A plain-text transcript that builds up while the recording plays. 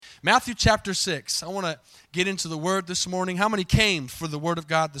Matthew chapter 6. I want to get into the Word this morning. How many came for the Word of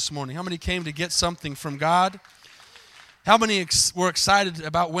God this morning? How many came to get something from God? How many were excited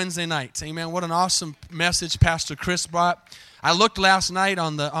about Wednesday night? Amen. What an awesome message Pastor Chris brought. I looked last night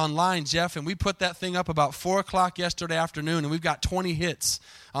on the online, Jeff, and we put that thing up about 4 o'clock yesterday afternoon, and we've got 20 hits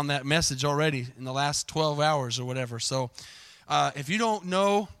on that message already in the last 12 hours or whatever. So if you don't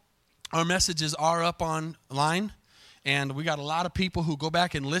know, our messages are up online. And we got a lot of people who go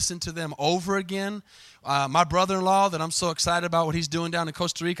back and listen to them over again. My brother-in-law that I'm so excited about what he's doing down in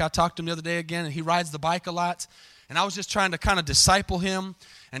Costa Rica, I talked to him the other day again, and he rides the bike a lot. And I was just trying to kind of disciple him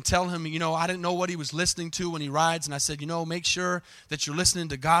and tell him, I didn't know what he was listening to when he rides. And I said, make sure that you're listening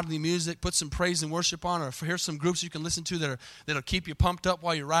to godly music. Put some praise and worship on, or here's some groups you can listen to that'll keep you pumped up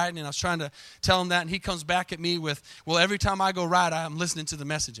while you're riding. And I was trying to tell him that, and he comes back at me with, well, every time I go ride, I'm listening to the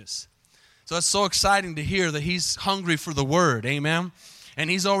messages. So it's so exciting to hear that he's hungry for the Word, amen? And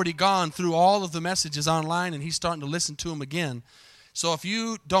he's already gone through all of the messages online, and he's starting to listen to them again. So if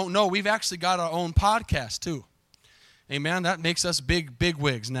you don't know, we've actually got our own podcast too, amen? That makes us big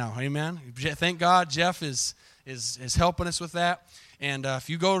wigs now, amen? Thank God Jeff is helping us with that. And if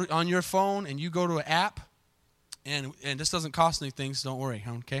you go on your phone and you go to an app, and this doesn't cost anything, so don't worry,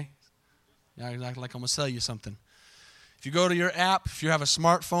 okay? I act like I'm going to sell you something. If you go to your app, if you have a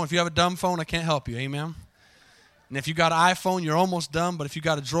smartphone, if you have a dumb phone, I can't help you, amen? And if you got an iPhone, you're almost dumb, but if you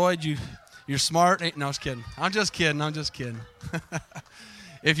got a Droid, you're smart. No, I was kidding. I'm just kidding.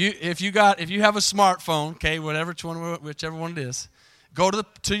 If you have a smartphone, okay, whichever one it is, go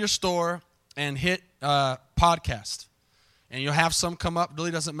to your store and hit podcast. And you'll have some come up. It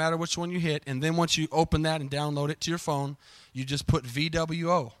really doesn't matter which one you hit. And then once you open that and download it to your phone, you just put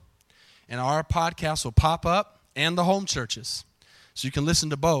VWO. And our podcast will pop up. And the home churches. So you can listen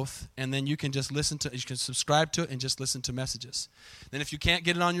to both, and then you can just you can subscribe to it and just listen to messages. Then if you can't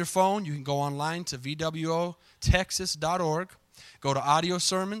get it on your phone, you can go online to vwotexas.org, go to audio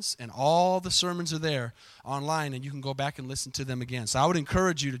sermons, and all the sermons are there online, and you can go back and listen to them again. So I would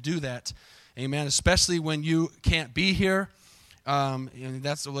encourage you to do that, amen, especially when you can't be here. And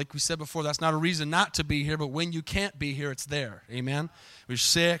that's, like we said before, that's not a reason not to be here, but when you can't be here, it's there, amen. If you're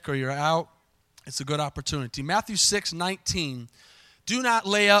sick or you're out, it's a good opportunity. Matthew 6:19, do not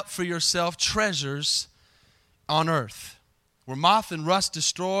lay up for yourself treasures on earth, where moth and rust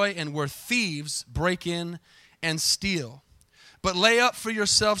destroy and where thieves break in and steal. But lay up for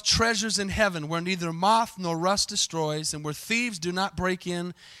yourselves treasures in heaven, where neither moth nor rust destroys and where thieves do not break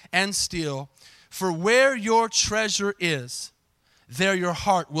in and steal. For where your treasure is, there your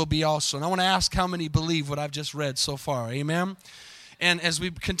heart will be also. And I want to ask how many believe what I've just read so far. Amen? And as we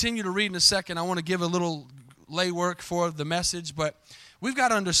continue to read in a second, I want to give a little lay work for the message. But we've got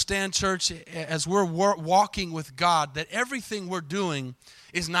to understand, church, as we're walking with God, that everything we're doing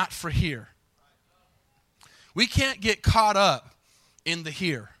is not for here. We can't get caught up in the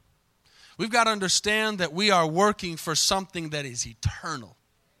here. We've got to understand that we are working for something that is eternal,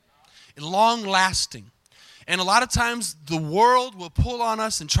 long-lasting. And a lot of times the world will pull on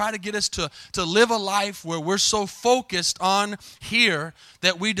us and try to get us to live a life where we're so focused on here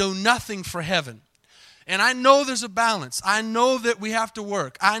that we do nothing for heaven. And I know there's a balance. I know that we have to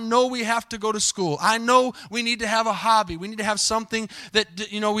work. I know we have to go to school. I know we need to have a hobby. We need to have something that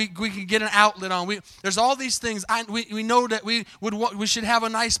we can get an outlet on. There's all these things. We know that we should have a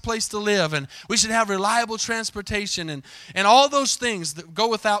nice place to live, and we should have reliable transportation, and all those things that go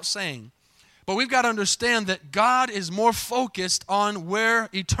without saying. But we've got to understand that God is more focused on where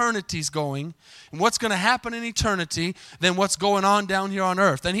eternity's going and what's going to happen in eternity than what's going on down here on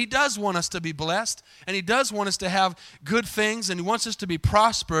earth. And He does want us to be blessed, and He does want us to have good things, and He wants us to be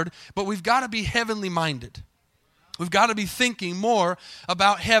prospered, but we've got to be heavenly minded. We've got to be thinking more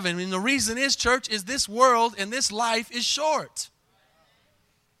about heaven. And the reason is, church, is this world and this life is short.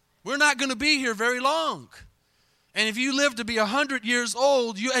 We're not going to be here very long. And if you live to be 100 years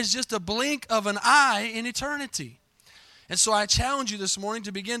old, it's just a blink of an eye in eternity. And so I challenge you this morning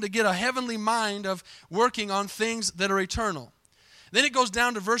to begin to get a heavenly mind of working on things that are eternal. Then it goes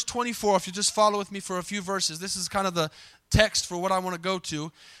down to verse 24. If you just follow with me for a few verses, this is kind of the text for what I want to go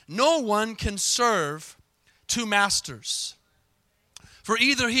to. No one can serve two masters. For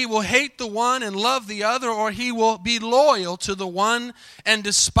either he will hate the one and love the other, or he will be loyal to the one and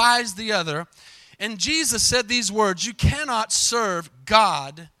despise the other. And Jesus said these words, you cannot serve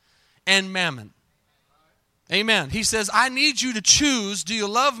God and mammon. Amen. He says, I need you to choose, do you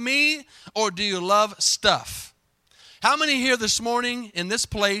love me or do you love stuff? How many here this morning in this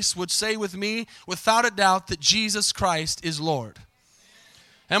place would say with me, without a doubt, that Jesus Christ is Lord?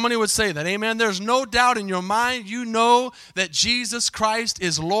 How many would say that? Amen. There's no doubt in your mind. You know that Jesus Christ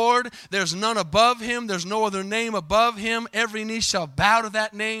is Lord. There's none above him. There's no other name above him. Every knee shall bow to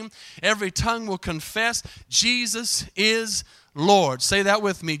that name. Every tongue will confess Jesus is Lord. Say that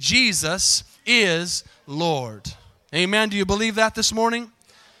with me. Jesus is Lord. Amen. Do you believe that this morning?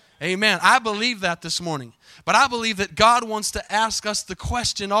 Amen. I believe that this morning. But I believe that God wants to ask us the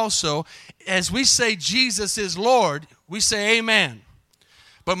question also. As we say Jesus is Lord, we say amen.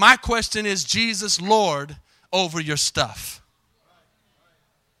 But my question is, Jesus Lord over your stuff?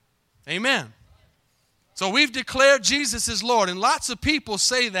 Amen. So we've declared Jesus is Lord, and lots of people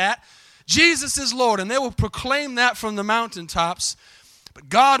say that. Jesus is Lord, and they will proclaim that from the mountaintops. But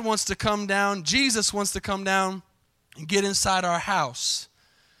God wants to come down, Jesus wants to come down and get inside our house.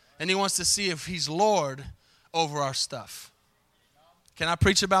 And he wants to see if he's Lord over our stuff. Can I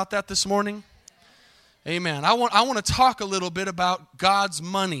preach about that this morning? Amen. I want to talk a little bit about God's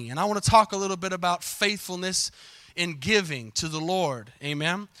money, and I want to talk a little bit about faithfulness in giving to the Lord.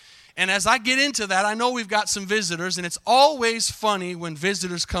 Amen. And as I get into that, I know we've got some visitors, and it's always funny when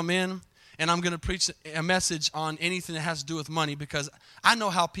visitors come in, and I'm going to preach a message on anything that has to do with money because I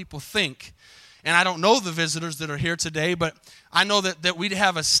know how people think. And I don't know the visitors that are here today, but I know that we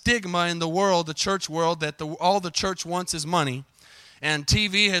have a stigma in the world, the church world, that all the church wants is money. And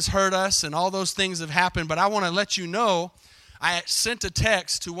TV has hurt us, and all those things have happened. But I want to let you know, I sent a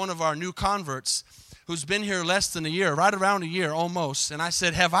text to one of our new converts who's been here less than a year, right around a year almost. And I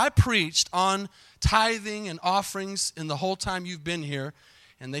said, have I preached on tithing and offerings in the whole time you've been here?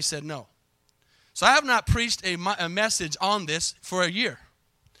 And they said no. So I have not preached a message on this for a year.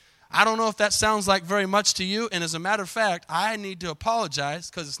 I don't know if that sounds like very much to you. And as a matter of fact, I need to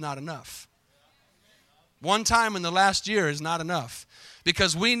apologize because it's not enough. One time in the last year is not enough.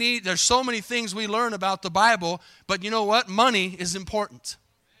 Because there's so many things we learn about the Bible, but you know what? Money is important.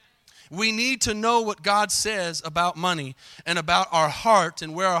 We need to know what God says about money and about our heart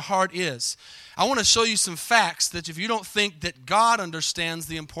and where our heart is. I want to show you some facts that if you don't think that God understands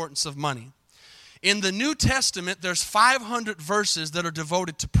the importance of money. In the New Testament, there's 500 verses that are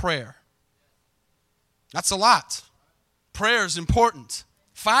devoted to prayer. That's a lot. Prayer is important.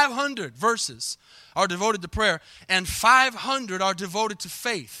 500 verses are devoted to prayer, and 500 are devoted to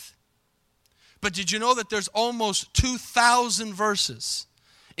faith. But did you know that there's almost 2,000 verses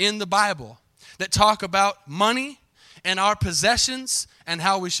in the Bible that talk about money and our possessions and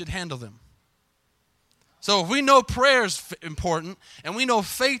how we should handle them? So if we know prayer is important and we know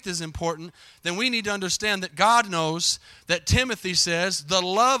faith is important, then we need to understand that God knows that Timothy says the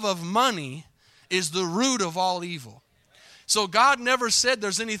love of money is the root of all evil. So God never said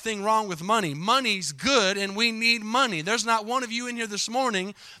there's anything wrong with money. Money's good and we need money. There's not one of you in here this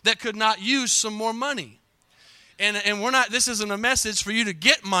morning that could not use some more money. And this isn't a message for you to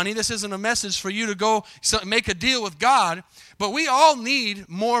get money. This isn't a message for you to go make a deal with God. But we all need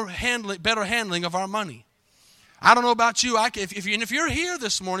better handling of our money. I don't know about you. If you're here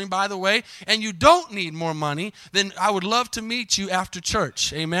this morning, by the way, and you don't need more money, then I would love to meet you after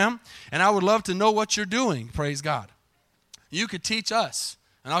church. Amen? And I would love to know what you're doing. Praise God. You could teach us,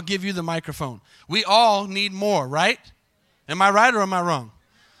 and I'll give you the microphone. We all need more, right? Am I right or am I wrong?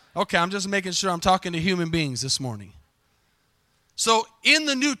 Okay, I'm just making sure I'm talking to human beings this morning. So in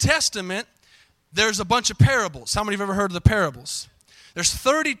the New Testament, there's a bunch of parables. How many have ever heard of the parables? There's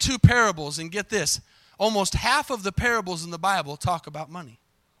 32 parables, and get this, almost half of the parables in the Bible talk about money.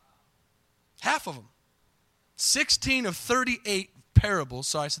 Half of them. 16 of 38 parables,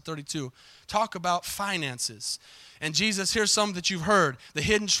 sorry I said 32, talk about finances. And Jesus, here's some that you've heard. The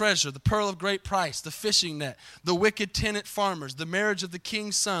hidden treasure, the pearl of great price, the fishing net, the wicked tenant farmers, the marriage of the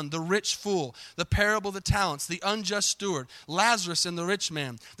king's son, the rich fool, the parable of the talents, the unjust steward, Lazarus and the rich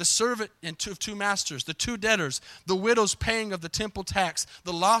man, the servant of two masters, the two debtors, the widow's paying of the temple tax,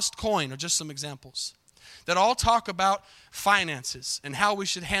 the lost coin are just some examples that all talk about finances and how we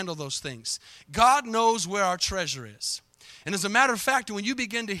should handle those things. God knows where our treasure is. And as a matter of fact, when you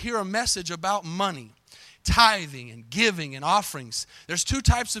begin to hear a message about money, tithing and giving and offerings, there's two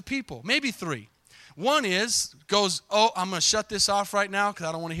types of people, maybe three. One goes, I'm going to shut this off right now because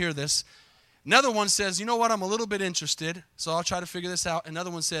I don't want to hear this. Another one says, you know what, I'm a little bit interested, so I'll try to figure this out. Another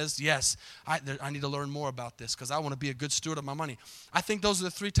one says, yes, I need to learn more about this because I want to be a good steward of my money. I think those are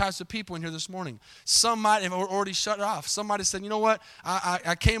the three types of people in here this morning. Some might have already shut it off. Some might have said, you know what,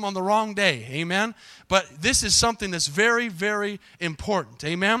 I came on the wrong day, amen? But this is something that's very, very important,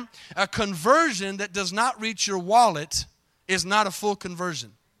 amen? A conversion that does not reach your wallet is not a full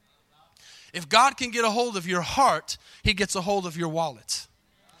conversion. If God can get a hold of your heart, he gets a hold of your wallet.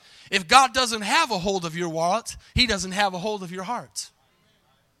 If God doesn't have a hold of your wallet, he doesn't have a hold of your heart.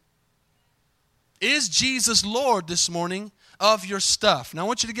 Is Jesus Lord this morning of your stuff? Now I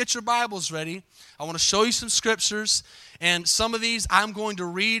want you to get your Bibles ready. I want to show you some scriptures. And some of these I'm going to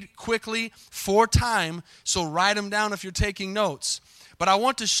read quickly for time, so write them down if you're taking notes. But I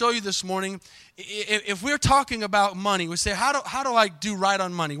want to show you this morning, if we're talking about money, we say, how do I do right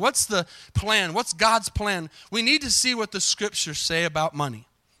on money? What's the plan? What's God's plan? We need to see what the scriptures say about money.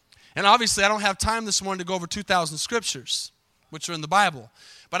 And obviously, I don't have time this morning to go over 2,000 scriptures, which are in the Bible.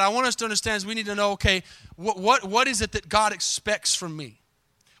 But I want us to understand is we need to know, okay, what is it that God expects from me?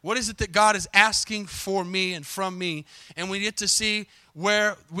 What is it that God is asking for me and from me? And we get to see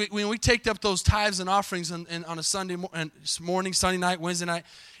where, when we take up those tithes and offerings on a Sunday morning, Sunday night, Wednesday night,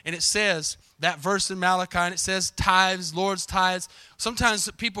 and it says, that verse in Malachi, and it says tithes, Lord's tithes. Sometimes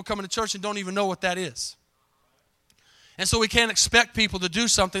people come into church and don't even know what that is. And so we can't expect people to do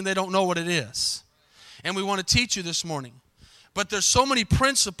something they don't know what it is. And we want to teach you this morning. But there's so many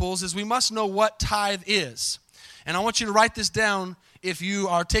principles as we must know what tithe is. And I want you to write this down if you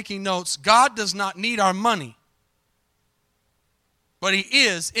are taking notes. God does not need our money, but He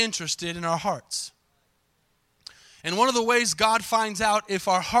is interested in our hearts. And one of the ways God finds out if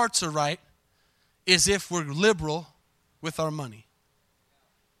our hearts are right is if we're liberal with our money.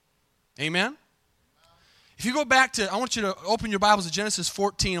 Amen? If you go back to, I want you to open your Bibles to Genesis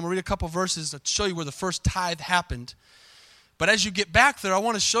 14. I'm going to read a couple verses to show you where the first tithe happened. But as you get back there, I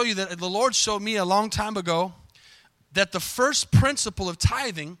want to show you that the Lord showed me a long time ago that the first principle of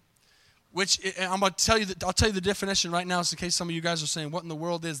tithing, which I'm going to tell you, I'll tell you the definition right now, in case some of you guys are saying, what in the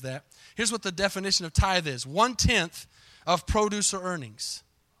world is that? Here's what the definition of tithe is: 1/10 of produce or earnings.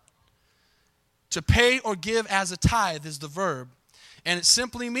 To pay or give as a tithe is the verb, and it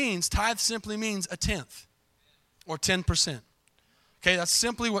simply means, tithe simply means a tenth or 10%. Okay, that's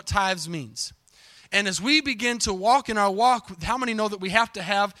simply what tithes means. And as we begin to walk in our walk, how many know that we have to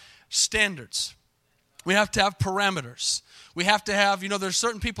have standards? We have to have parameters. We have to have, there's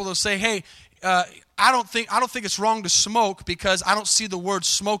certain people that say, hey, I don't think it's wrong to smoke because I don't see the word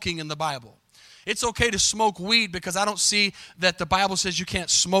smoking in the Bible. It's okay to smoke weed because I don't see that the Bible says you can't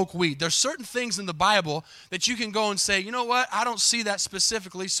smoke weed. There's certain things in the Bible that you can go and say, you know what, I don't see that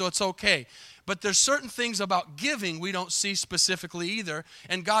specifically, so it's okay. But there's certain things about giving we don't see specifically either,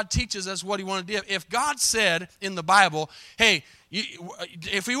 and God teaches us what He wanted to do. If God said in the Bible, hey,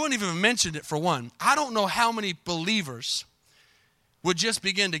 if we wouldn't even mention it for one, I don't know how many believers would just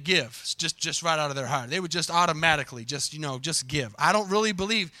begin to give, just right out of their heart. They would just automatically just give. I don't really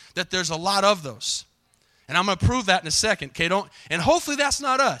believe that there's a lot of those. And I'm going to prove that in a second, okay? And hopefully that's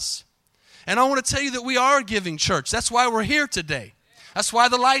not us. And I want to tell you that we are a giving church. That's why we're here today. That's why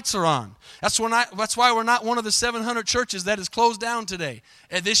the lights are on. That's why we're not one of the 700 churches that is closed down today,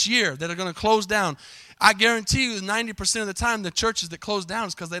 this year, that are going to close down. I guarantee you 90% of the time the churches that close down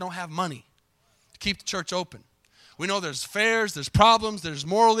is because they don't have money to keep the church open. We know there's fairs, there's problems, there's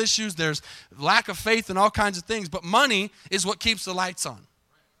moral issues, there's lack of faith and all kinds of things. But money is what keeps the lights on.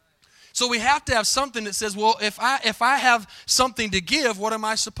 So we have to have something that says, well, if I have something to give, what am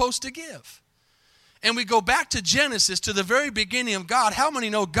I supposed to give? And we go back to Genesis, to the very beginning of God. How many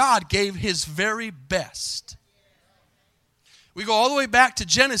know God gave His very best? We go all the way back to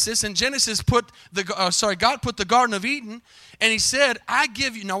Genesis, and Genesis God put the Garden of Eden, and He said, I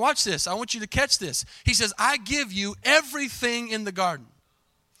give you, now watch this, I want you to catch this. He says, I give you everything in the garden.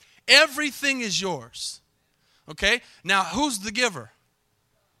 Everything is yours. Okay? Now, who's the giver?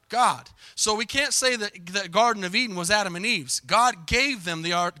 God. So we can't say that the Garden of Eden was Adam and Eve's. God gave them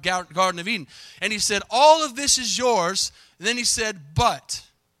the Garden of Eden. And He said, all of this is yours. And then He said, but.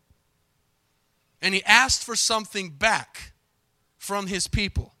 And He asked for something back from His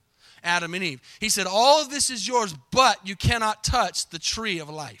people, Adam and Eve. He said, all of this is yours, but you cannot touch the tree of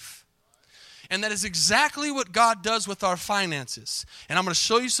life. And that is exactly what God does with our finances. And I'm going to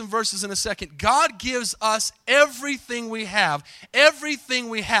show you some verses in a second. God gives us everything we have. Everything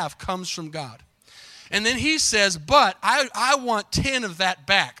we have comes from God. And then He says, but I want 10 of that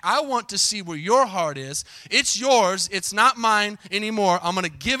back. I want to see where your heart is. It's yours. It's not mine anymore. I'm going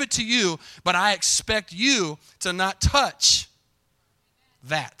to give it to you, but I expect you to not touch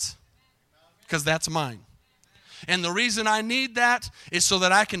that because that's mine. And the reason I need that is so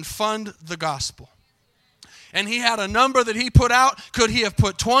that I can fund the gospel. And He had a number that He put out. Could He have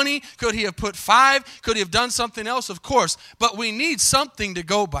put 20? Could He have put 5? Could He have done something else? Of course. But we need something to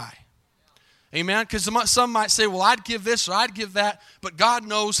go by. Amen? Because some might say, well, I'd give this or I'd give that. But God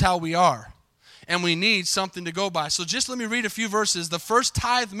knows how we are. and we need something to go by. So just let me read a few verses. The first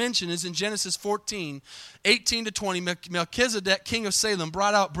tithe mentioned is in Genesis 14, 18 to 20. Melchizedek, king of Salem,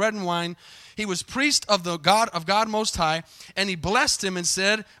 brought out bread and wine. He was priest of God Most High, and he blessed him and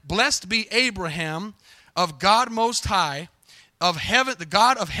said, "Blessed be Abraham of God Most High, of heaven, the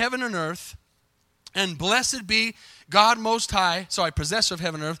God of heaven and earth, and blessed be God Most High," possessor of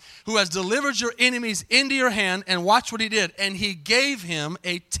heaven and earth, "who has delivered your enemies into your hand." And watch what he did. "And he gave him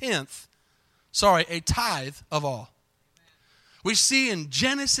a tithe of all." We see in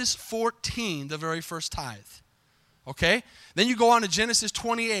Genesis 14 the very first tithe. Okay? Then you go on to Genesis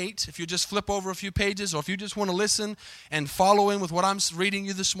 28. If you just flip over a few pages, or if you just want to listen and follow in with what I'm reading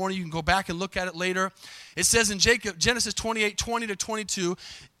you this morning, you can go back and look at it later. It says in Genesis 28, 20 to 22,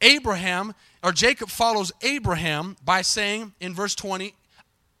 Jacob follows Abraham by saying in verse 20,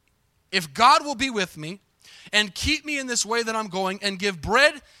 "If God will be with me and keep me in this way that I'm going, and give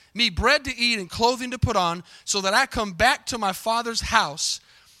me bread to eat and clothing to put on, so that I come back to my father's house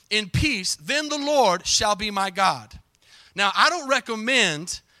in peace, then the Lord shall be my God." Now, I don't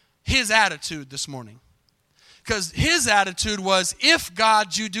recommend his attitude this morning, because his attitude was, if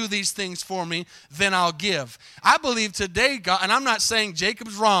God, you do these things for me, then I'll give. I believe today, God, and I'm not saying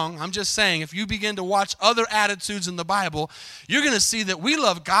Jacob's wrong, I'm just saying if you begin to watch other attitudes in the Bible, you're going to see that we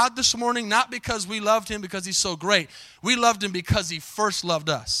love God this morning, not because we loved him because he's so great. We loved him because he first loved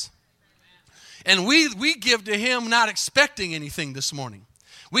us. And we give to him not expecting anything this morning.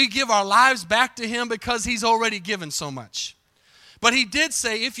 We give our lives back to him because he's already given so much. But he did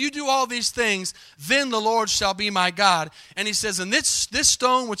say, if you do all these things, then the Lord shall be my God. And he says, and this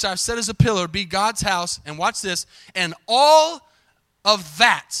stone which I've set as a pillar be God's house. And watch this. And all of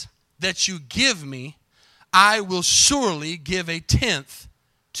that you give me, I will surely give a tenth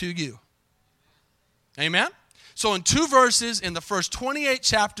to you. Amen? So in 2 verses, in the first 28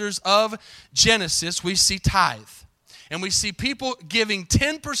 chapters of Genesis, we see tithe. And we see people giving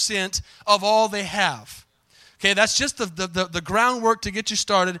 10% of all they have. Okay, that's just the groundwork to get you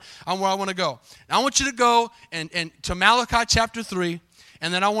started on where I want to go. Now, I want you to go and to Malachi chapter 3,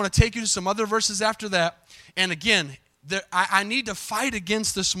 and then I want to take you to some other verses after that. And again, I need to fight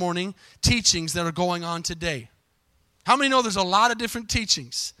against this morning teachings that are going on today. How many know there's a lot of different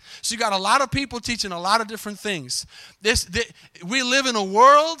teachings? So you got a lot of people teaching a lot of different things. We live in a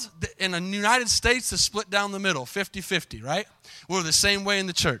world, in the United States, that's split down the middle, 50-50, right? We're the same way in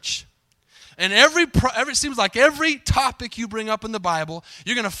the church. And it seems like every topic you bring up in the Bible,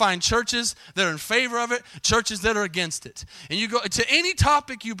 you're going to find churches that are in favor of it, churches that are against it. And you go to any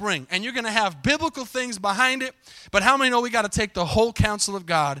topic you bring, and you're going to have biblical things behind it. But how many know we got to take the whole counsel of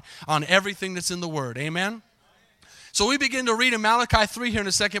God on everything that's in the Word? Amen? So we begin to read in Malachi 3 here in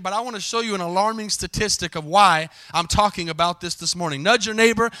a second, but I want to show you an alarming statistic of why I'm talking about this morning. Nudge your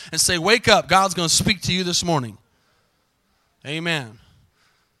neighbor and say, wake up, God's going to speak to you this morning. Amen.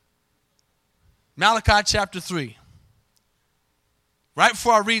 Malachi chapter 3. Right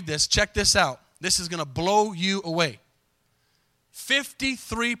before I read this, check this out. This is going to blow you away.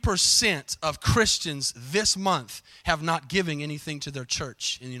 53% of Christians this month have not given anything to their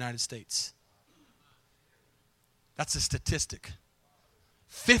church in the United States. That's a statistic.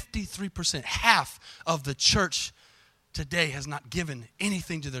 53%, half of the church today has not given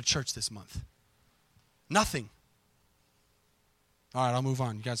anything to their church this month. Nothing. All right, I'll move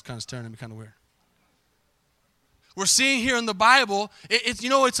on. You guys kind of staring at me kind of weird. We're seeing here in the Bible,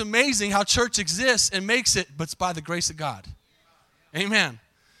 it's amazing how church exists and makes it, but it's by the grace of God. Amen.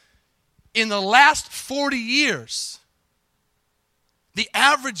 In the last 40 years, the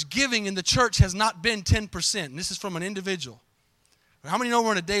average giving in the church has not been 10%. And this is from an individual. How many know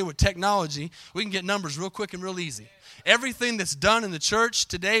we're in a day with technology, we can get numbers real quick and real easy. Everything that's done in the church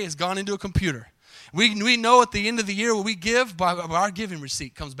today has gone into a computer. We know at the end of the year what we give, by our giving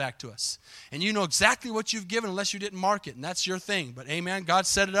receipt comes back to us. And you know exactly what you've given unless you didn't mark it, and that's your thing. But amen, God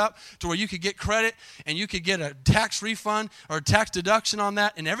set it up to where you could get credit and you could get a tax refund or a tax deduction on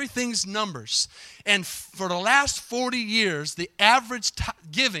that, and everything's numbers. And for the last 40 years, the average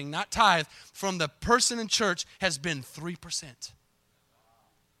giving, not tithe, from the person in church has been 3%.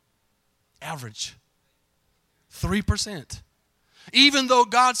 Average. 3%. Even though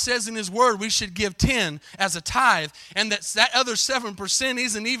God says in his word we should give 10 as a tithe, and that other 7%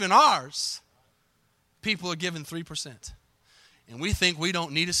 isn't even ours, people are giving 3%. And we think we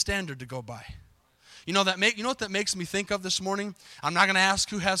don't need a standard to go by. You know what that makes me think of this morning? I'm not going to ask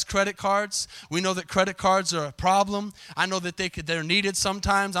who has credit cards. We know that credit cards are a problem. I know that they're needed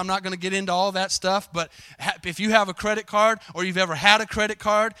sometimes. I'm not going to get into all that stuff, but if you have a credit card or you've ever had a credit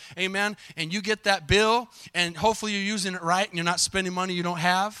card, amen, and you get that bill, and hopefully you're using it right and you're not spending money you don't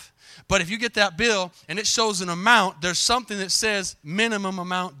have. But if you get that bill and it shows an amount, there's something that says minimum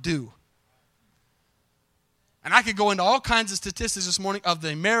amount due. And I could go into all kinds of statistics this morning of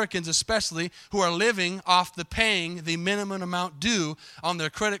the Americans especially who are living off the paying the minimum amount due on their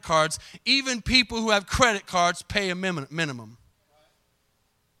credit cards. Even people who have credit cards pay a minimum.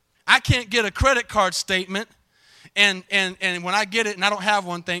 I can't get a credit card statement and when I get it, and I don't have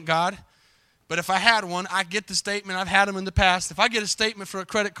one, thank God, but if I had one, I get the statement. I've had them in the past. If I get a statement for a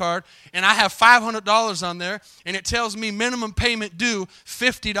credit card and I have $500 on there and it tells me minimum payment due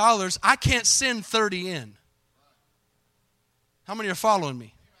 $50, I can't send 30 in. How many are following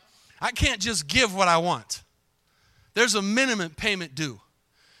me? I can't just give what I want. There's a minimum payment due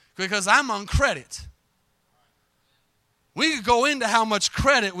because I'm on credit. We could go into how much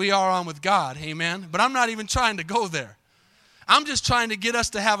credit we are on with God, amen, but I'm not even trying to go there. I'm just trying to get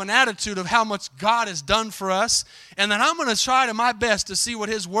us to have an attitude of how much God has done for us, and then I'm going to try to my best to see what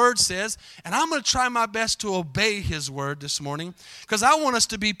His Word says, and I'm going to try my best to obey His Word this morning because I want us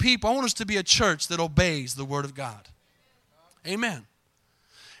to be people, I want us to be a church that obeys the Word of God. Amen.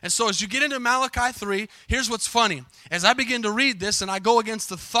 And so as you get into Malachi 3, here's what's funny. As I begin to read this and I go against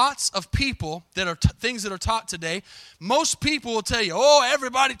the thoughts of people that are things that are taught today, most people will tell you, oh,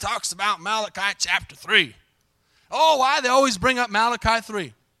 everybody talks about Malachi chapter 3. Oh, why? They always bring up Malachi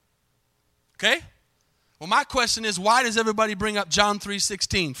 3. Okay? Well, my question is, why does everybody bring up John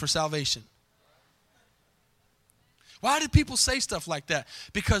 3:16 for salvation? Why do people say stuff like that?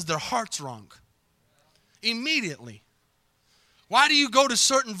 Because their heart's wrong. Immediately. Why do you go to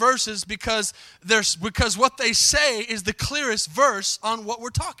certain verses? Because what they say is the clearest verse on what we're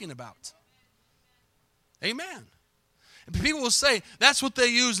talking about. Amen. And people will say that's what they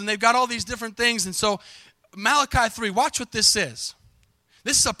use, and they've got all these different things. And so Malachi 3, watch what this says.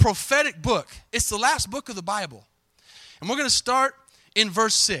 This is a prophetic book. It's the last book of the Bible. And we're going to start in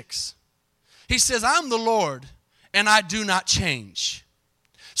verse 6. He says, I'm the Lord, and I do not change.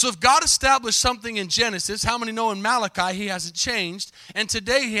 So if God established something in Genesis, how many know in Malachi He hasn't changed? And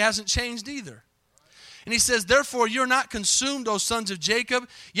today He hasn't changed either. And He says, therefore you're not consumed, O sons of Jacob,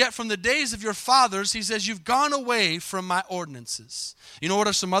 yet from the days of your fathers, He says, you've gone away from my ordinances. You know what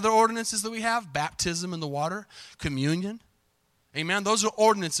are some other ordinances that we have? Baptism in the water, communion. Amen. Those are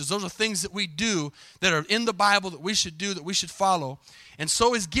ordinances. Those are things that we do that are in the Bible that we should do, that we should follow. And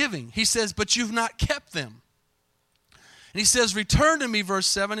so is giving. He says, but you've not kept them. And He says, return to me, verse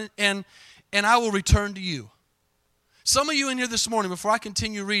 7, and I will return to you. Some of you in here this morning, before I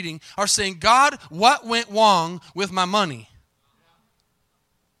continue reading, are saying, God, what went wrong with my money?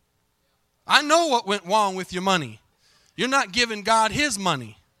 I know what went wrong with your money. You're not giving God His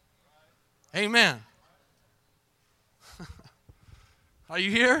money. Amen. Are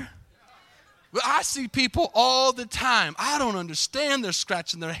you here? Well, I see people all the time. I don't understand. They're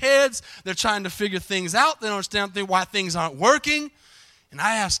scratching their heads. They're trying to figure things out. They don't understand why things aren't working. And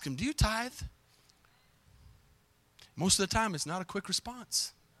I ask them, do you tithe? Most of the time, it's not a quick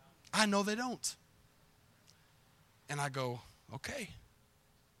response. I know they don't. And I go, okay.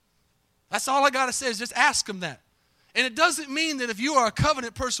 That's all I got to say is just ask them that. And it doesn't mean that if you are a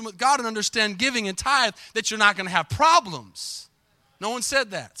covenant person with God and understand giving and tithe, that you're not going to have problems. No one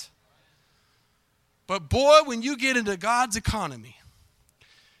said that. But boy, when you get into God's economy,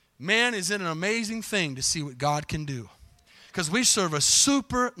 man, is it an amazing thing to see what God can do. Because we serve a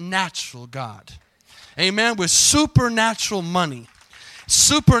supernatural God. Amen. With supernatural money,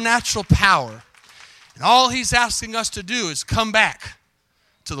 supernatural power. And all He's asking us to do is come back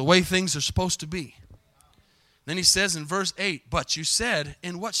to the way things are supposed to be. Then He says in verse 8, but you said,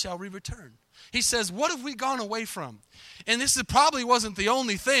 and what shall we return? He says, what have we gone away from? And this probably wasn't the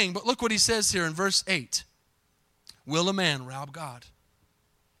only thing, but look what He says here in verse 8. Will a man rob God?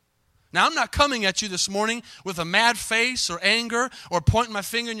 Now, I'm not coming at you this morning with a mad face or anger or pointing my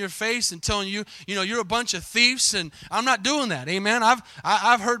finger in your face and telling you, you're a bunch of thieves, and I'm not doing that. Amen.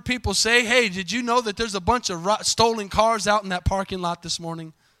 I've heard people say, hey, did you know that there's a bunch of stolen cars out in that parking lot this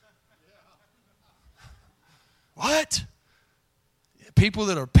morning? What? People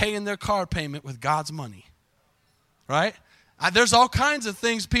that are paying their car payment with God's money. Right? There's all kinds of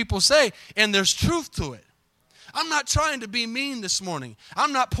things people say, and there's truth to it. I'm not trying to be mean this morning.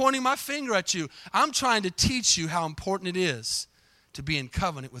 I'm not pointing my finger at you. I'm trying to teach you how important it is to be in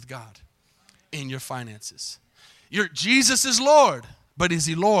covenant with God in your finances. Jesus is Lord, but is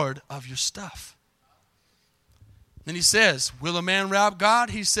He Lord of your stuff? Then he says, will a man rob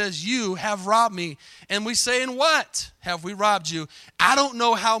God? He says, you have robbed me. And we say, in what have we robbed you? I don't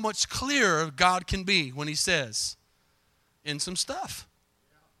know how much clearer God can be when he says, in some stuff.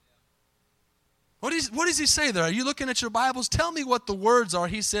 What does he say there? Are you looking at your Bibles? Tell me what the words are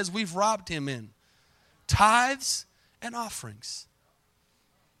he says we've robbed him in. Tithes and offerings.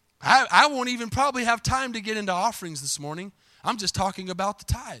 I won't even probably have time to get into offerings this morning. I'm just talking about the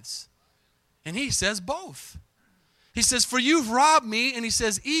tithes. And he says both. He says, for you've robbed me, and he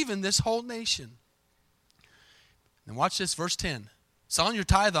says, even this whole nation. And watch this, verse 10. It's on your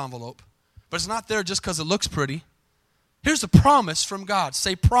tithe envelope, but it's not there just because it looks pretty. Here's a promise from God.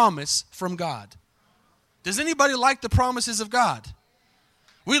 Say promise from God. Does anybody like the promises of God?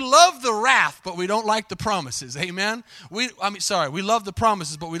 We love the wrath, but we don't like the promises. Amen? We love the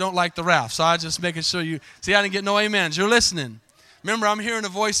promises, but we don't like the wrath. So I'm just making sure you, see, I didn't get no amens. You're listening. Remember, I'm hearing a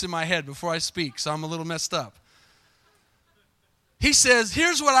voice in my head before I speak, so I'm a little messed up. He says,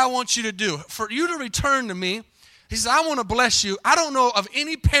 here's what I want you to do. For you to return to me, he says, I want to bless you. I don't know of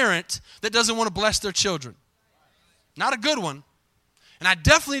any parent that doesn't want to bless their children. Not a good one. And I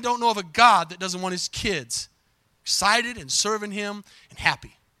definitely don't know of a God that doesn't want his kids excited and serving him and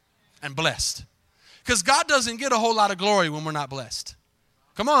happy and blessed. Because God doesn't get a whole lot of glory when we're not blessed.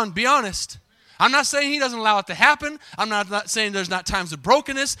 Come on, be honest. I'm not saying he doesn't allow it to happen. I'm not saying there's not times of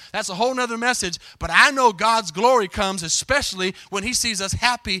brokenness. That's a whole nother message. But I know God's glory comes especially when he sees us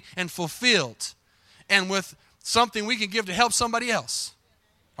happy and fulfilled and with something we can give to help somebody else.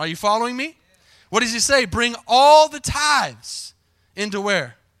 Are you following me? What does he say? Bring all the tithes into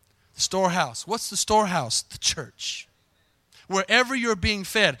where? The storehouse. What's the storehouse? The church. Wherever you're being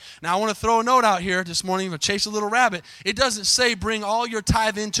fed. Now, I want to throw a note out here this morning to chase a little rabbit. It doesn't say bring all your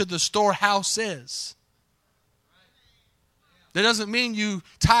tithe into the storehouses. That doesn't mean you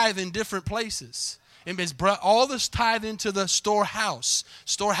tithe in different places. It means all this tithe into the storehouse.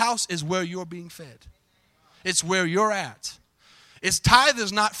 Storehouse is where you're being fed. It's where you're at. Tithe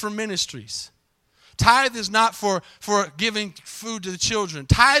is not for ministries. Tithe is not for giving food to the children.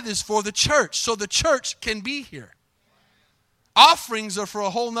 Tithe is for the church, so the church can be here. Offerings are for a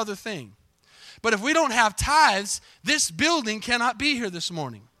whole nother thing. But if we don't have tithes, this building cannot be here this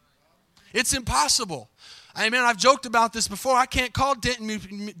morning. It's impossible. Amen. I've joked about this before. I can't call Denton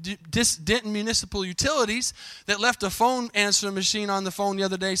Municipal Utilities that left a phone answering machine on the phone the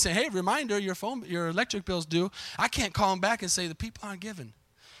other day saying, hey, reminder, your electric bill's due. I can't call them back and say the people aren't giving.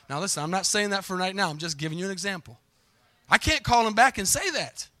 Now listen, I'm not saying that for right now. I'm just giving you an example. I can't call them back and say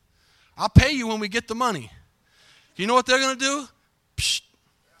that. I'll pay you when we get the money. You know what they're going to do? Psh.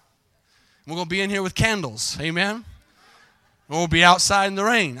 We're going to be in here with candles. Amen? We'll be outside in the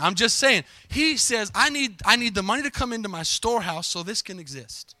rain. I'm just saying. He says, I need the money to come into my storehouse so this can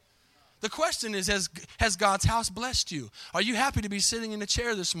exist. The question is, has God's house blessed you? Are you happy to be sitting in a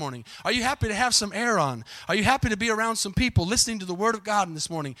chair this morning? Are you happy to have some air on? Are you happy to be around some people listening to the Word of God this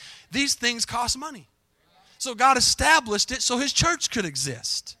morning? These things cost money. So God established it so his church could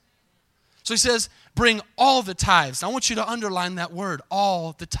exist. So he says, bring all the tithes. I want you to underline that word,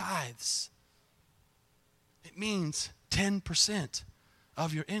 all the tithes. It means 10%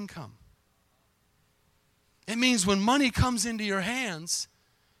 of your income. It means when money comes into your hands,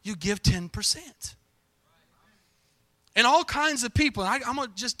 you give 10%. And all kinds of people, and I'm going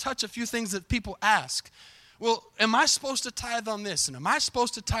to just touch a few things that people ask. Well, am I supposed to tithe on this? And am I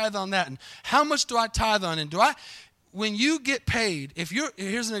supposed to tithe on that? And how much do I tithe on? And when you get paid,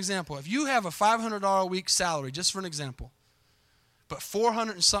 here's an example. If you have a $500 a week salary, just for an example, but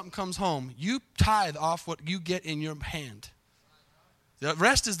 400 and something comes home, you tithe off what you get in your hand. The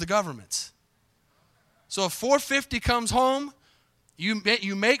rest is the government's. So if 450 comes home,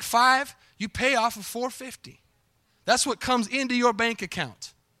 you make 5, you pay off of 450. That's what comes into your bank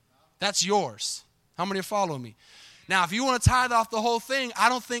account. That's yours. How many are following me? Now, if you want to tithe off the whole thing, I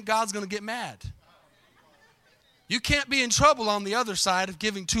don't think God's going to get mad. You can't be in trouble on the other side of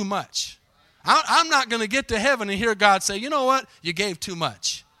giving too much. I'm not going to get to heaven and hear God say, you know what? You gave too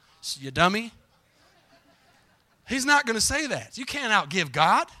much. You dummy. He's not going to say that. You can't outgive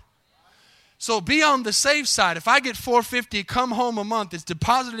God. So be on the safe side. If I get $450, come home a month, it's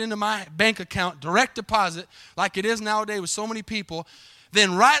deposited into my bank account, direct deposit, like it is nowadays with so many people,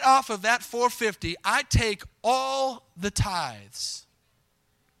 then right off of that $450, I take all the tithes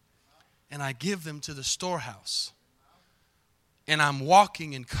and I give them to the storehouse. And I'm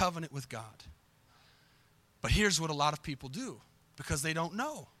walking in covenant with God. But here's what a lot of people do because they don't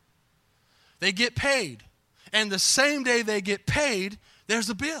know. They get paid. And the same day they get paid, there's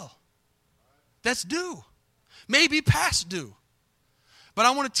a bill that's due. Maybe past due. But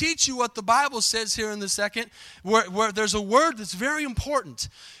I want to teach you what the Bible says here in the second, where there's a word that's very important.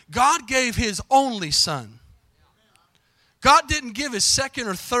 God gave his only son. God didn't give his second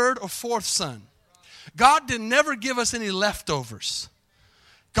or third or fourth son. God did never give us any leftovers.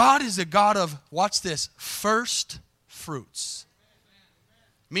 God is a God of, watch this, first fruits.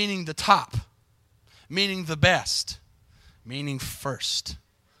 Meaning the top. Meaning the best. Meaning first.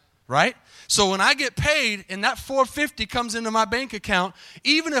 Right? So when I get paid and that $450 comes into my bank account,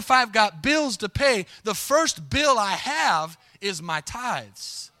 even if I've got bills to pay, the first bill I have is my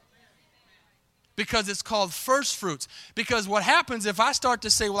tithes. Because it's called first fruits. Because what happens if I start to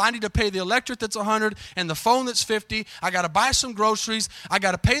say, well, I need to pay the electric that's $100 and the phone that's $50. I got to buy some groceries. I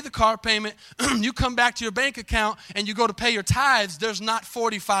got to pay the car payment. You come back to your bank account and you go to pay your tithes. There's not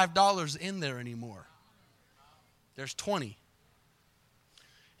 $45 in there anymore. There's 20.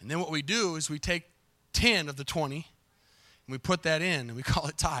 And then what we do is we take 10 of the 20 and we put that in and we call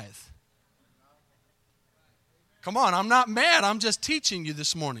it tithe. Come on, I'm not mad. I'm just teaching you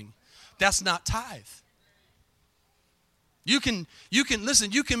this morning. That's not tithe. You can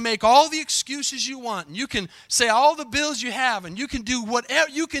listen, you can make all the excuses you want, and you can say all the bills you have, and you can do whatever,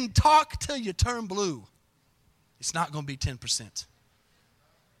 you can talk till you turn blue. It's not going to be 10%.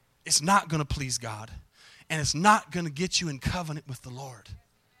 It's not going to please God, and it's not going to get you in covenant with the Lord.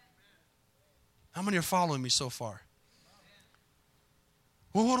 How many are following me so far?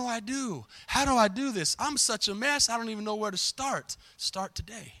 Well, what do I do? How do I do this? I'm such a mess, I don't even know where to start. Start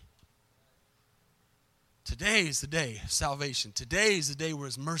today. Today is the day of salvation. Today is the day where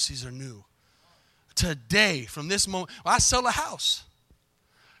his mercies are new. Today, from this moment, well, I sell a house.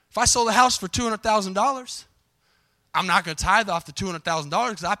 If I sold a house for $200,000, I'm not going to tithe off the $200,000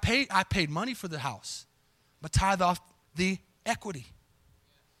 because I paid money for the house. But tithe off the equity.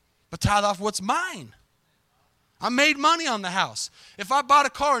 But tithe off what's mine. I made money on the house. If I bought a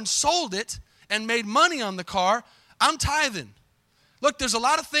car and sold it and made money on the car, I'm tithing. Look, there's a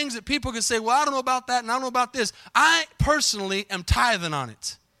lot of things that people can say, well, I don't know about that and I don't know about this. I personally am tithing on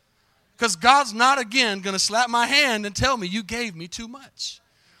it. Because God's not, again, going to slap my hand and tell me you gave me too much.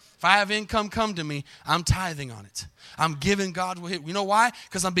 If I have income come to me, I'm tithing on it. I'm giving God. You know why?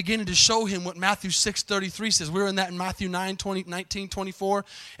 Because I'm beginning to show him what Matthew 6:33 says. We were in that in Matthew 19, 24.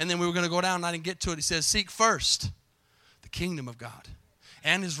 And then we were going to go down and I didn't get to it. He says, seek first the kingdom of God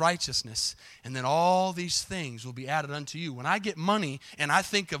and his righteousness, and then all these things will be added unto you. When I get money and I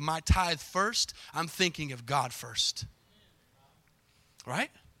think of my tithe first, I'm thinking of God first. Right?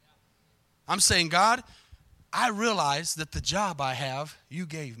 I'm saying, God, I realize that the job I have, you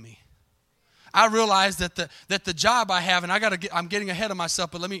gave me. I realize that the job I have, and I'm getting ahead of myself,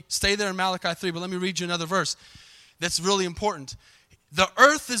 but let me stay there in Malachi 3, but let me read you another verse that's really important. The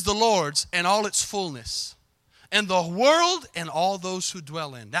earth is the Lord's and all its fullness, and the world and all those who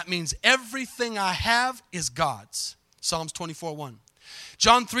dwell in. That means everything I have is God's. Psalms 24:1.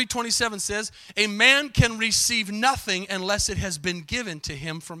 John 3:27 says, a man can receive nothing unless it has been given to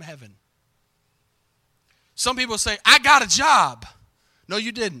him from heaven. Some people say, I got a job. No,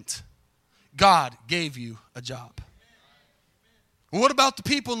 you didn't. God gave you a job. Well, what about the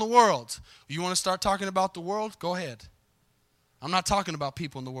people in the world? You want to start talking about the world? Go ahead. I'm not talking about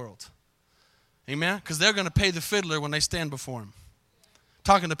people in the world. Amen? Because they're going to pay the fiddler when they stand before him.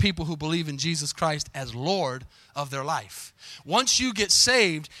 Talking to people who believe in Jesus Christ as Lord of their life. Once you get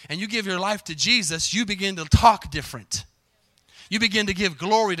saved and you give your life to Jesus, you begin to talk different. You begin to give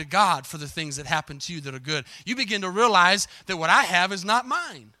glory to God for the things that happen to you that are good. You begin to realize that what I have is not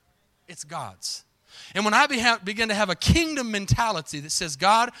mine. It's God's. And when I begin to have a kingdom mentality that says,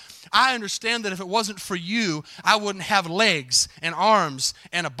 God, I understand that if it wasn't for you, I wouldn't have legs and arms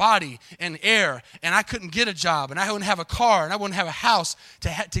and a body and air, and I couldn't get a job, and I wouldn't have a car, and I wouldn't have a house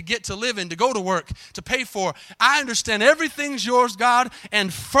to get to live in, to go to work, to pay for. I understand everything's yours, God,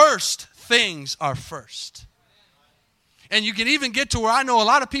 and first things are first. And you can even get to where I know a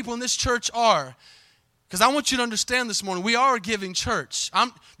lot of people in this church are. Because I want you to understand this morning, we are a giving church.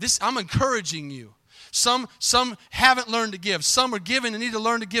 I'm encouraging you. Some haven't learned to give. Some are giving and need to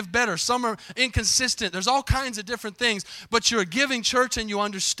learn to give better. Some are inconsistent. There's all kinds of different things. But you're a giving church and you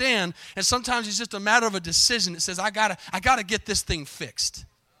understand. And sometimes it's just a matter of a decision that says, I gotta get this thing fixed.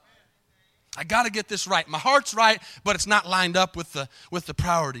 I gotta get this right. My heart's right, but it's not lined up with the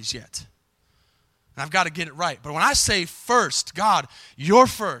priorities yet. And I've got to get it right. But when I say first, God, you're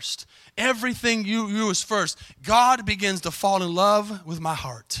first. Everything you is first. God begins to fall in love with my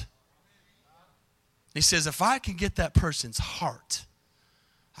heart. He says, if I can get that person's heart,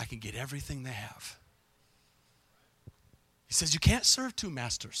 I can get everything they have. He says, you can't serve two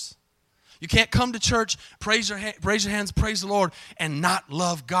masters. You can't come to church, raise your hands, praise the Lord, and not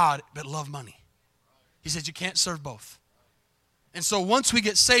love God, but love money. He says you can't serve both. And so once we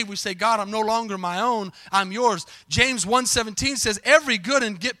get saved, we say, God, I'm no longer my own, I'm yours. James 1:17 says, every good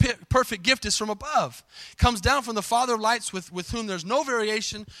and perfect gift is from above. It comes down from the Father of lights with whom there's no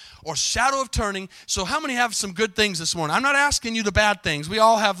variation or shadow of turning. So how many have some good things this morning? I'm not asking you the bad things. We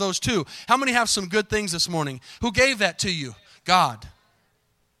all have those too. How many have some good things this morning? Who gave that to you? God.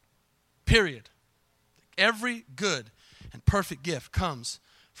 Period. Every good and perfect gift comes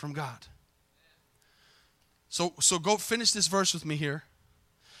from God. So go finish this verse with me here.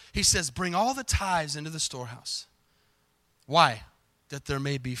 He says, bring all the tithes into the storehouse. Why? That there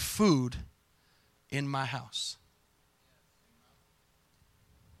may be food in my house.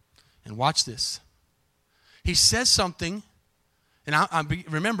 And watch this. He says something, and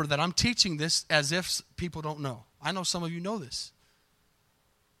remember that I'm teaching this as if people don't know. I know some of you know this.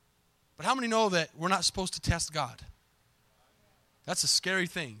 But how many know that we're not supposed to test God? That's a scary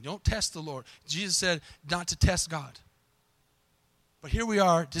thing. Don't test the Lord. Jesus said not to test God. But here we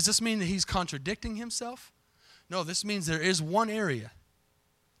are. Does this mean that he's contradicting himself? No, this means there is one area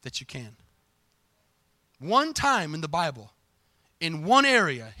that you can. One time in the Bible, in one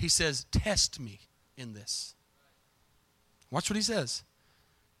area, he says, test me in this. Watch what he says.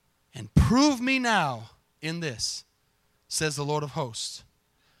 And prove me now in this, says the Lord of hosts,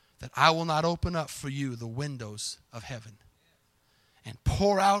 that I will not open up for you the windows of heaven and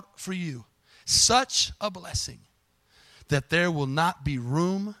pour out for you such a blessing that there will not be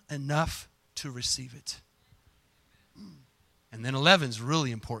room enough to receive it. And then 11 is really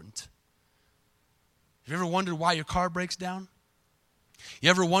important. Have you ever wondered why your car breaks down?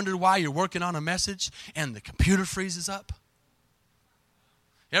 You ever wondered why you're working on a message and the computer freezes up?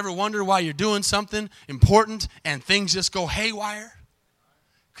 You ever wondered why you're doing something important and things just go haywire?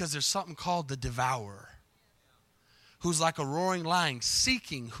 Because there's something called the devourer, who's like a roaring lion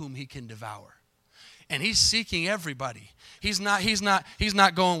seeking whom he can devour. And he's seeking everybody. He's not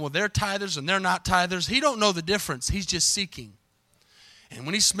going, well, they're tithers and they're not tithers. He don't know the difference. He's just seeking. And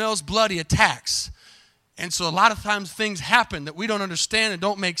when he smells blood, he attacks. And so a lot of times things happen that we don't understand and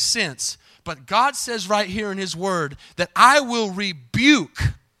don't make sense. But God says right here in his word that I will rebuke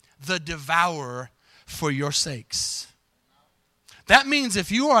the devourer for your sakes. That means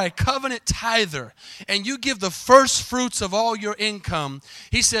if you are a covenant tither and you give the first fruits of all your income,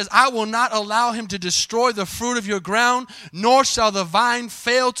 he says, I will not allow him to destroy the fruit of your ground, nor shall the vine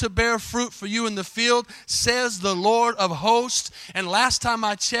fail to bear fruit for you in the field, says the Lord of hosts. And last time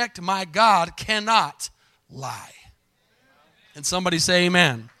I checked, my God cannot lie. And somebody say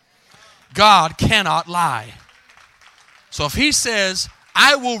amen. God cannot lie. So if he says,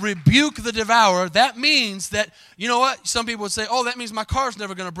 I will rebuke the devourer, that means that, you know what? Some people would say, oh, that means my car's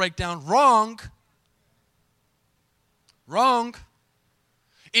never going to break down. Wrong. Wrong.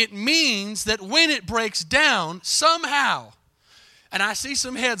 It means that when it breaks down, somehow, and I see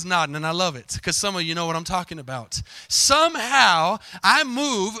some heads nodding, and I love it, because some of you know what I'm talking about. Somehow, I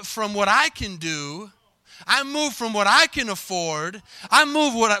move from what I can do, I move from what I can afford. I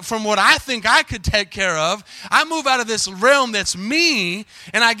move from what I think I could take care of. I move out of this realm that's me,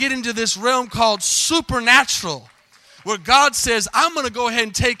 and I get into this realm called supernatural, where God says, I'm going to go ahead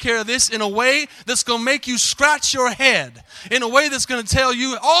and take care of this in a way that's going to make you scratch your head, in a way that's going to tell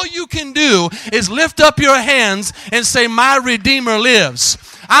you all you can do is lift up your hands and say, my Redeemer lives.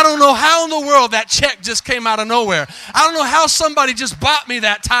 I don't know how in the world that check just came out of nowhere. I don't know how somebody just bought me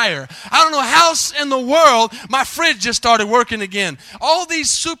that tire. I don't know how in the world my fridge just started working again. All these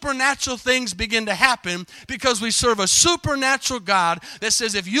supernatural things begin to happen because we serve a supernatural God that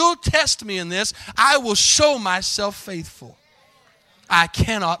says, if you'll test me in this, I will show myself faithful. I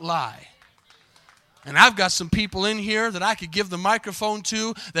cannot lie. And I've got some people in here that I could give the microphone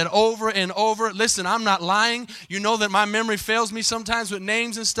to that over and over. Listen, I'm not lying. You know that my memory fails me sometimes with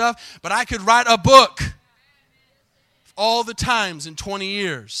names and stuff. But I could write a book all the times in 20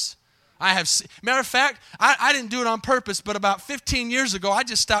 years. Matter of fact, I didn't do it on purpose, but about 15 years ago, I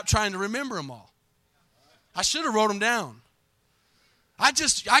just stopped trying to remember them all. I should have wrote them down.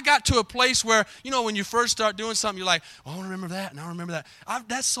 I got to a place where, you know, when you first start doing something, you're like, oh, I want to remember that, and I remember that.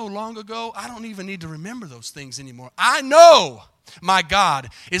 That's so long ago, I don't even need to remember those things anymore. I know my God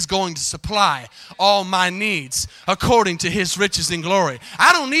is going to supply all my needs according to his riches and glory.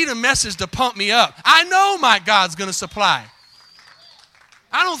 I don't need a message to pump me up. I know my God's going to supply.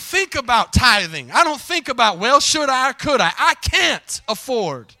 I don't think about tithing. I don't think about, well, should I or could I? I can't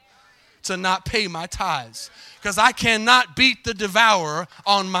afford to not pay my tithes, because I cannot beat the devourer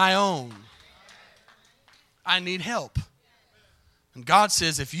on my own. I need help. And God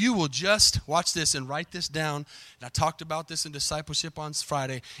says, if you will just, watch this and write this down, and I talked about this in discipleship on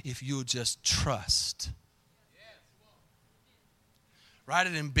Friday, if you will just trust. Write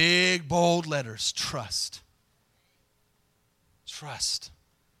it in big, bold letters, trust. Trust.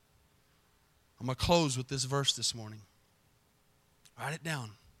 I'm going to close with this verse this morning. Write it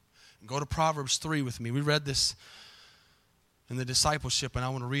down. And go to Proverbs 3 with me. We read this in the discipleship, and I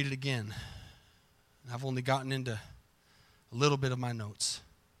want to read it again. I've only gotten into a little bit of my notes,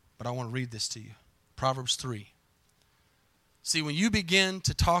 but I want to read this to you. Proverbs 3. See, when you begin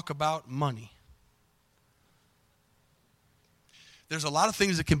to talk about money, there's a lot of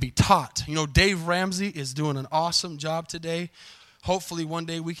things that can be taught. You know, Dave Ramsey is doing an awesome job today. Hopefully one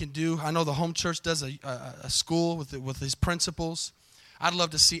day we can do, I know the home church does a school with his principles. I'd love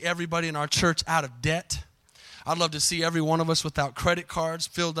to see everybody in our church out of debt. I'd love to see every one of us without credit cards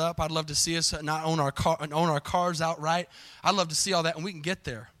filled up. I'd love to see us not own our cars outright. I'd love to see all that, and we can get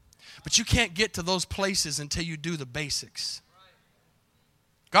there. But you can't get to those places until you do the basics.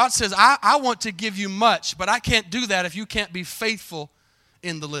 God says, I want to give you much, but I can't do that if you can't be faithful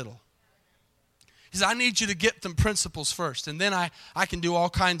in the little. He says, I need you to get them principles first, and then I can do all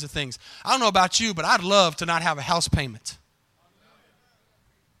kinds of things. I don't know about you, but I'd love to not have a house payment.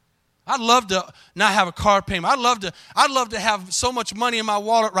 I'd love to not have a car payment. I'd love to have so much money in my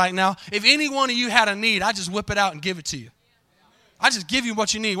wallet right now. If any one of you had a need, I'd just whip it out and give it to you. I just give you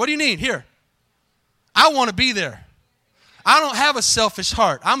what you need. What do you need? Here. I want to be there. I don't have a selfish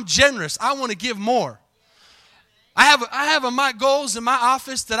heart. I'm generous. I want to give more. I have my goals in my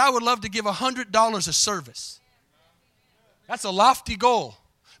office that I would love to give $100 a service. That's a lofty goal,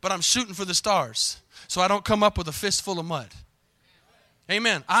 but I'm shooting for the stars so I don't come up with a fistful of mud.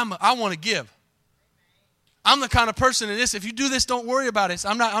 Amen. I want to give. I'm the kind of person in this, if you do this, don't worry about it.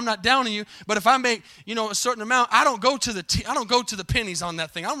 I'm not downing you, but if I make, a certain amount, I don't go to the pennies on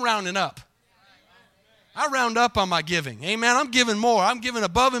that thing. I'm rounding up. I round up on my giving. Amen. I'm giving more. I'm giving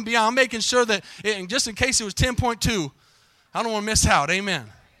above and beyond. I'm making sure that, just in case it was 10.2, I don't want to miss out. Amen.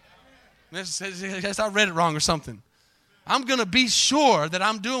 I read it wrong or something. I'm going to be sure that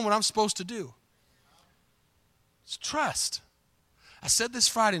I'm doing what I'm supposed to do. It's trust. I said this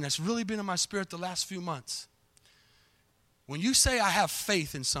Friday, and that's really been in my spirit the last few months. When you say I have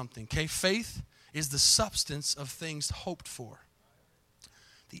faith in something, okay, faith is the substance of things hoped for,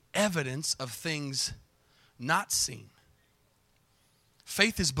 the evidence of things not seen.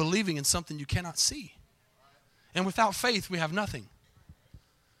 Faith is believing in something you cannot see. And without faith, we have nothing.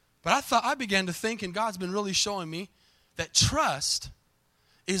 But I began to think, and God's been really showing me, that trust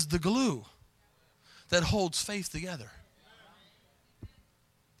is the glue that holds faith together.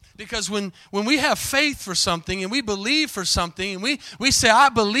 Because when we have faith for something and we believe for something and we say, I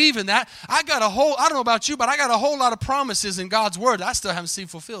believe in that, I don't know about you, but I got a whole lot of promises in God's word that I still haven't seen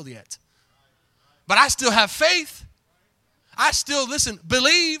fulfilled yet. But I still have faith. I still,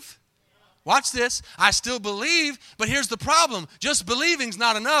 believe. Watch this. I still believe, but here's the problem. Just believing's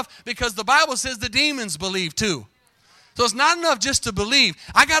not enough because the Bible says the demons believe too. So it's not enough just to believe.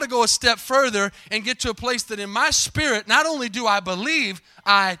 I got to go a step further and get to a place that in my spirit, not only do I believe,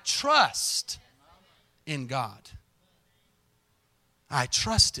 I trust in God. I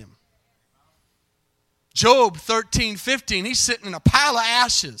trust him. Job 13:15, he's sitting in a pile of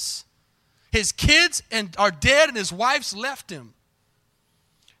ashes. His kids are dead and his wife's left him.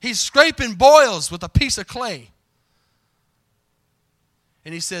 He's scraping boils with a piece of clay.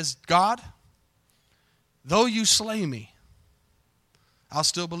 And he says, God, though you slay me, I'll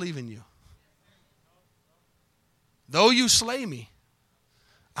still believe in you. Though you slay me,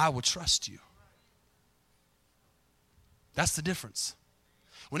 I will trust you. That's the difference.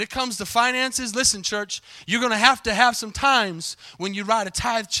 When it comes to finances, listen, church, you're going to have some times when you write a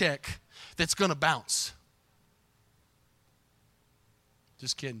tithe check that's going to bounce.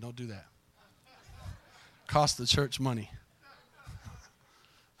 Just kidding, don't do that. Cost the church money.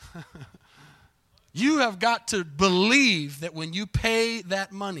 You have got to believe that when you pay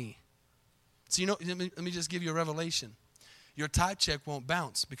that money, so let me just give you a revelation. Your tithe check won't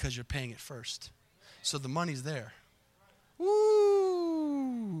bounce because you're paying it first. So the money's there.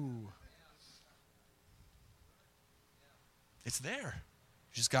 Woo! It's there.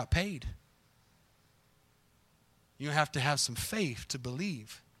 You just got paid. You have to have some faith to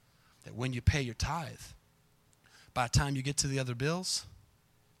believe that when you pay your tithe, by the time you get to the other bills,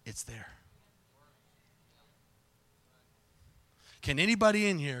 it's there. Can anybody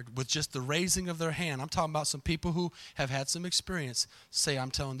in here with just the raising of their hand, I'm talking about some people who have had some experience, say, I'm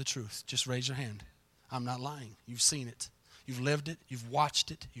telling the truth. Just raise your hand. I'm not lying. You've seen it. You've lived it. You've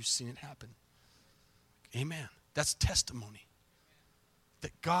watched it. You've seen it happen. Amen. That's testimony.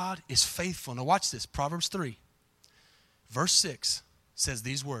 that God is faithful. Now watch this. Proverbs 3, verse 6 says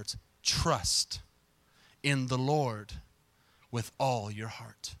these words, trust in the Lord with all your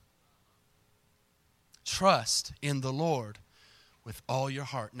heart. Trust in the Lord with all your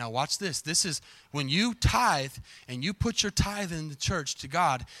heart. Now watch this. This is when you tithe and you put your tithe in the church to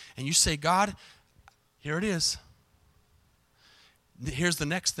God and you say, God, here it is. Here's the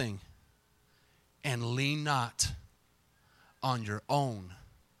next thing. And lean not on your own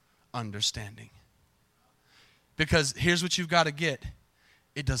understanding. Because here's what you've got to get.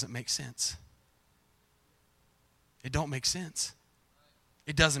 It doesn't make sense. It don't make sense.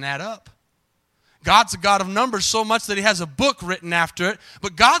 It doesn't add up. God's a God of numbers so much that he has a book written after it,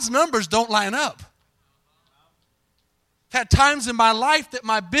 but God's numbers don't line up. I've had times in my life that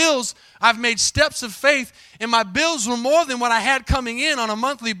my bills, I've made steps of faith, and my bills were more than what I had coming in on a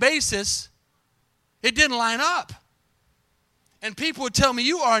monthly basis. It didn't line up. And people would tell me,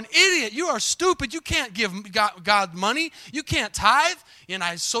 you are an idiot, you are stupid, you can't give God money, you can't tithe. And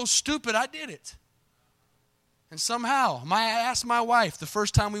I was so stupid I did it. And somehow, I asked my wife the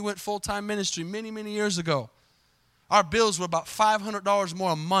first time we went full-time ministry many, many years ago. Our bills were about $500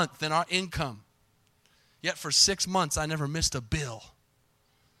 more a month than our income. Yet for 6 months, I never missed a bill.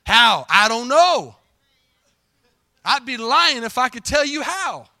 How? I don't know. I'd be lying if I could tell you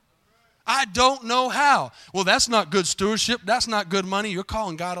how. I don't know how. Well, that's not good stewardship. That's not good money. You're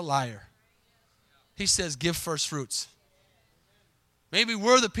calling God a liar. He says, give first fruits. Maybe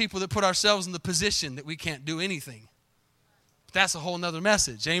we're the people that put ourselves in the position that we can't do anything. That's a whole nother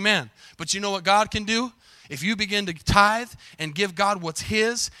message. Amen. But you know what God can do? If you begin to tithe and give God what's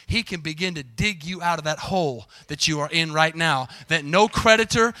his, he can begin to dig you out of that hole that you are in right now, that no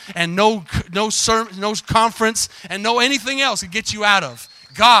creditor and no conference and no anything else can get you out of.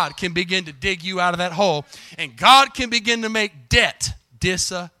 God can begin to dig you out of that hole, and God can begin to make debt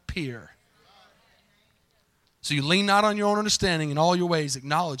disappear. So you lean not on your own understanding, in all your ways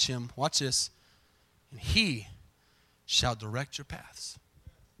acknowledge him. Watch this. And he shall direct your paths.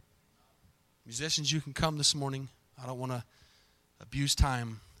 Musicians, you can come this morning. I don't want to abuse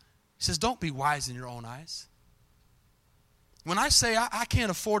time. He says, don't be wise in your own eyes. When I say I can't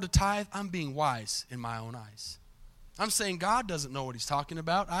afford to tithe, I'm being wise in my own eyes. I'm saying God doesn't know what he's talking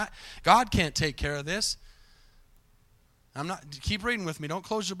about. God can't take care of this. Keep reading with me. Don't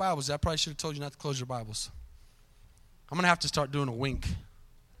close your Bibles. I probably should have told you not to close your Bibles. I'm going to have to start doing a wink.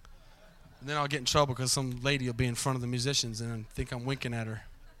 And then I'll get in trouble because some lady will be in front of the musicians and think I'm winking at her.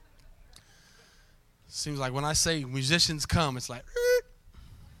 Seems like when I say musicians come, it's like,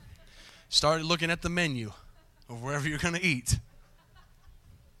 start looking at the menu of wherever you're going to eat.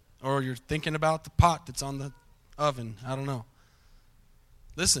 Or you're thinking about the pot that's on the oven. I don't know.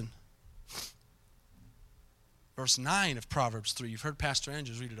 Listen. Verse 9 of Proverbs 3. You've heard Pastor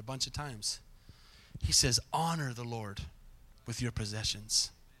Andrews read it a bunch of times. He says, honor the Lord with your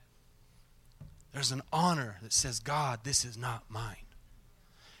possessions. There's an honor that says, God, this is not mine.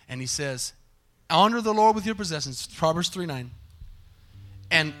 And he says, honor the Lord with your possessions, Proverbs 3:9,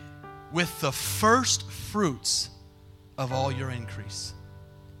 and with the first fruits of all your increase.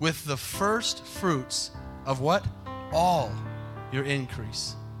 With the first fruits of what? All your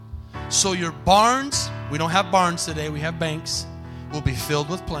increase. So your barns, we don't have barns today, we have banks, will be filled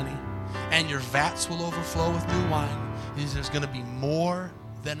with plenty. And your vats will overflow with new wine. There's going to be more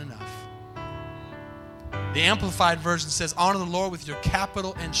than enough. The Amplified Version says, honor the Lord with your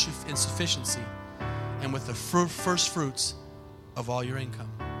capital and sufficiency, and with the first fruits of all your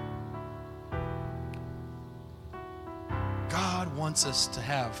income. God wants us to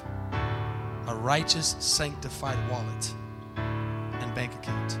have a righteous, sanctified wallet and bank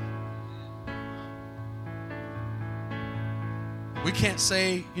account. We can't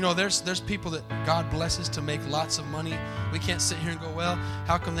say, there's people that God blesses to make lots of money. We can't sit here and go, well,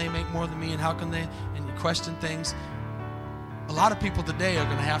 how come they make more than me, and how come they, and you question things. A lot of people today are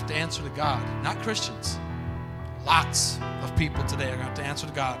going to have to answer to God, not Christians. Lots of people today are going to have to answer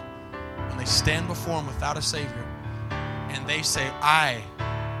to God when they stand before him without a Savior and they say, I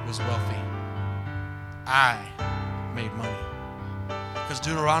was wealthy. I made money. Because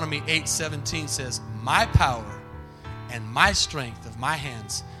Deuteronomy 8:17 says, my power and my strength of my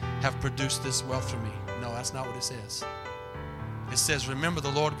hands have produced this wealth for me. No, that's not what it says. It says, remember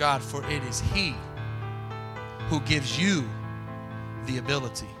the Lord God, for it is he who gives you the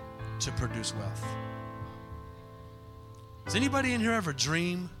ability to produce wealth. Does anybody in here ever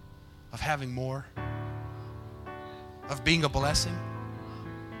dream of having more? Of being a blessing?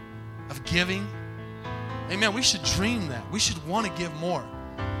 Of giving? Amen. We should dream that. We should want to give more.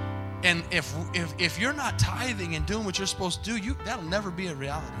 And if you're not tithing and doing what you're supposed to do, that'll never be a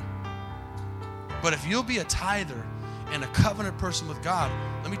reality. But if you'll be a tither and a covenant person with God,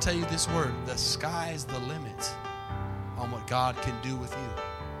 let me tell you this word: the sky's the limit on what God can do with you.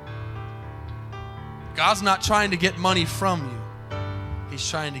 God's not trying to get money from you. He's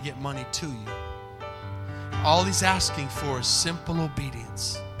trying to get money to you. All He's asking for is simple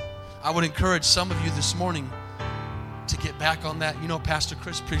obedience. I would encourage some of you this morning to get back on that. You know, Pastor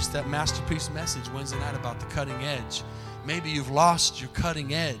Chris preached that masterpiece message Wednesday night about the cutting edge. Maybe you've lost your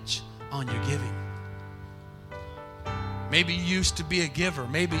cutting edge on your giving. Maybe you used to be a giver.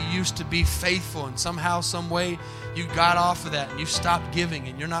 Maybe you used to be faithful, and somehow, some way, you got off of that and you stopped giving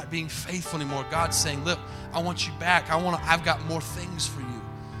and you're not being faithful anymore. God's saying, look, I want you back. I've got more things for you.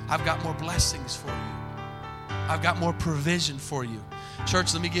 I've got more blessings for you. I've got more provision for you.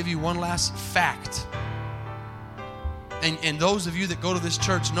 Church, let me give you one last fact. And those of you that go to this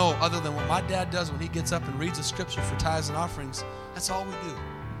church know, other than what my dad does when he gets up and reads a scripture for tithes and offerings, that's all we do.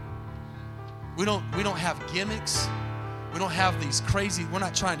 We don't have gimmicks. We don't have these crazy, we're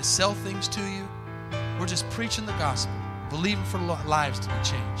not trying to sell things to you. We're just preaching the gospel, believing for lives to be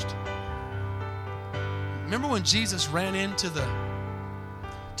changed. Remember when Jesus ran into the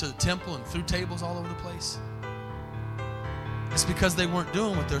temple and threw tables all over the place? It's because they weren't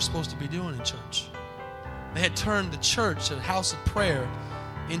doing what they're supposed to be doing in church. They had turned the church, a house of prayer,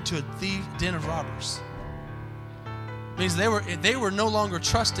 into a den of robbers. It means they were no longer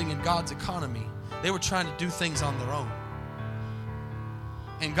trusting in God's economy. They were trying to do things on their own.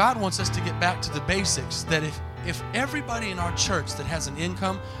 And God wants us to get back to the basics, that if everybody in our church that has an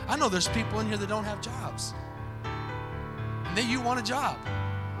income, I know there's people in here that don't have jobs. And then you want a job.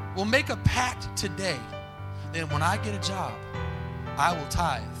 Well, make a pact today. Then when I get a job, I will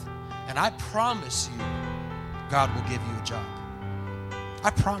tithe. And I promise you, God will give you a job.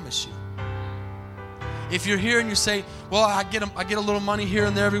 I promise you. If you're here and you say, well, I get a little money here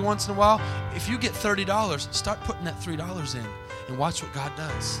and there every once in a while. If you get $30, start putting that $3 in and watch what God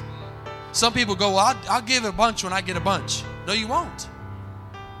does. Some people go, well, I'll give a bunch when I get a bunch. No, you won't.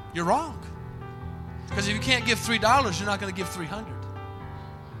 You're wrong. Because if you can't give $3, you're not going to give 300.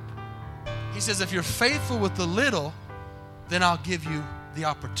 He says, if you're faithful with the little, then I'll give you the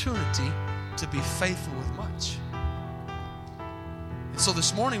opportunity to be faithful with much. And so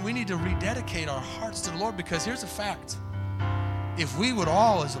this morning we need to rededicate our hearts to the Lord, because here's a fact. If we would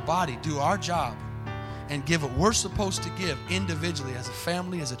all as a body do our job and give what we're supposed to give individually, as a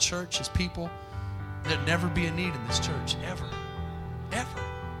family, as a church, as people, there'd never be a need in this church, ever. Ever.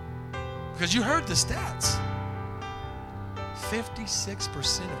 Because you heard the stats.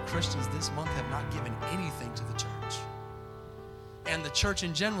 56% of Christians this month have not given anything to the church. And the church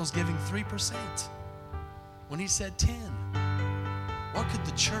in general is giving 3%. When he said 10, what could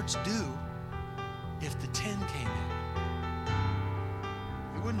the church do if the 10 came in?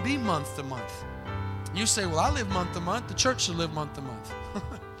 It wouldn't be month to month. You say, well, I live month to month. The church should live month to month.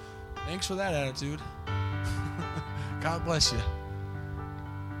 Thanks for that attitude. God bless you.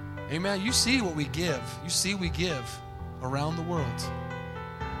 Amen. You see what we give. You see we give around the world.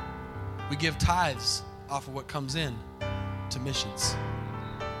 We give tithes off of what comes in to missions.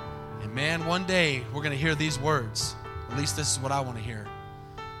 And man, one day we're going to hear these words. At least this is what I want to hear.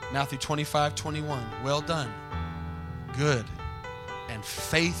 Matthew 25:21. Well done, good and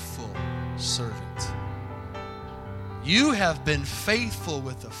faithful servant. You have been faithful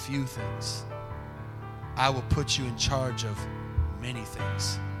with a few things. I will put you in charge of many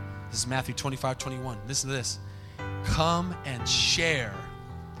things. This is Matthew 25:21. Listen to this. Come and share.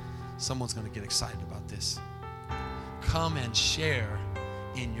 Someone's going to get excited about this. Come and share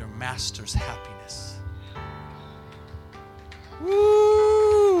in your master's happiness.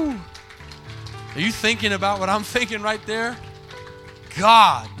 Woo! Are you thinking about what I'm thinking right there?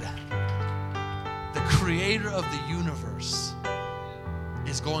 God, the creator of the universe,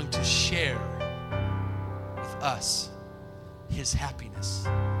 is going to share with us his happiness.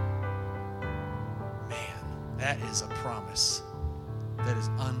 Man, that is a promise that is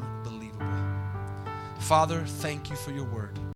unbelievable. Father, thank you for your word.